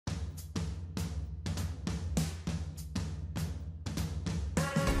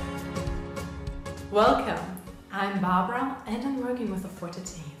Welcome! I'm Barbara and I'm working with the FORTE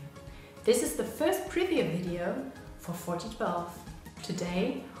team. This is the first preview video for FORTE 12.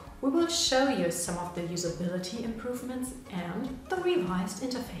 Today we will show you some of the usability improvements and the revised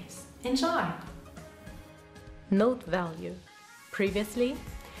interface. Enjoy! Note value. Previously,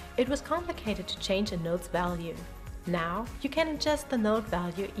 it was complicated to change a note's value. Now you can adjust the note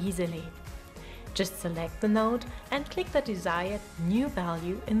value easily. Just select the note and click the desired new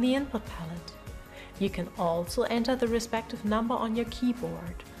value in the input palette. You can also enter the respective number on your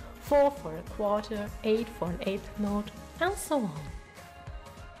keyboard, 4 for a quarter, 8 for an eighth note, and so on.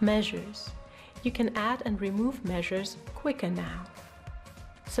 Measures. You can add and remove measures quicker now.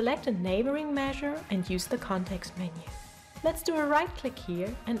 Select a neighboring measure and use the context menu. Let's do a right click here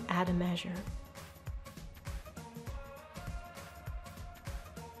and add a measure.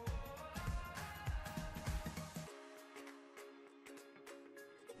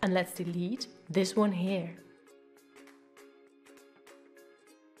 And let's delete this one here.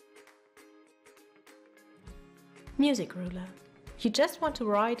 Music ruler. You just want to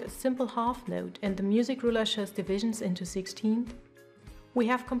write a simple half note and the music ruler shows divisions into 16th. We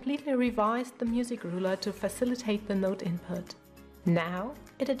have completely revised the music ruler to facilitate the note input. Now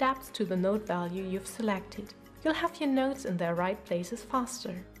it adapts to the note value you've selected. You'll have your notes in their right places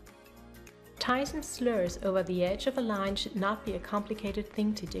faster. Ties and slurs over the edge of a line should not be a complicated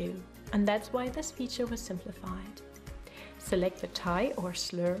thing to do, and that's why this feature was simplified. Select the tie or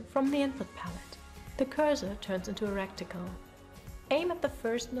slur from the input palette. The cursor turns into a rectangle. Aim at the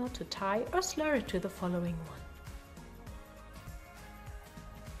first note to tie or slur it to the following one.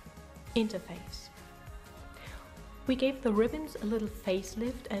 Interface. We gave the ribbons a little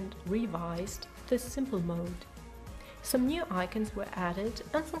facelift and revised the simple mode. Some new icons were added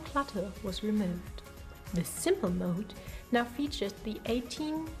and some clutter was removed. The simple mode now features the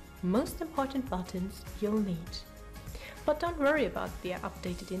 18 most important buttons you'll need. But don't worry about the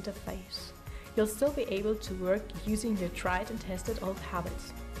updated interface. You'll still be able to work using your tried and tested old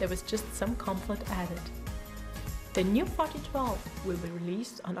habits. There was just some comfort added. The new FORTE 12 will be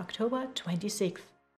released on October 26th.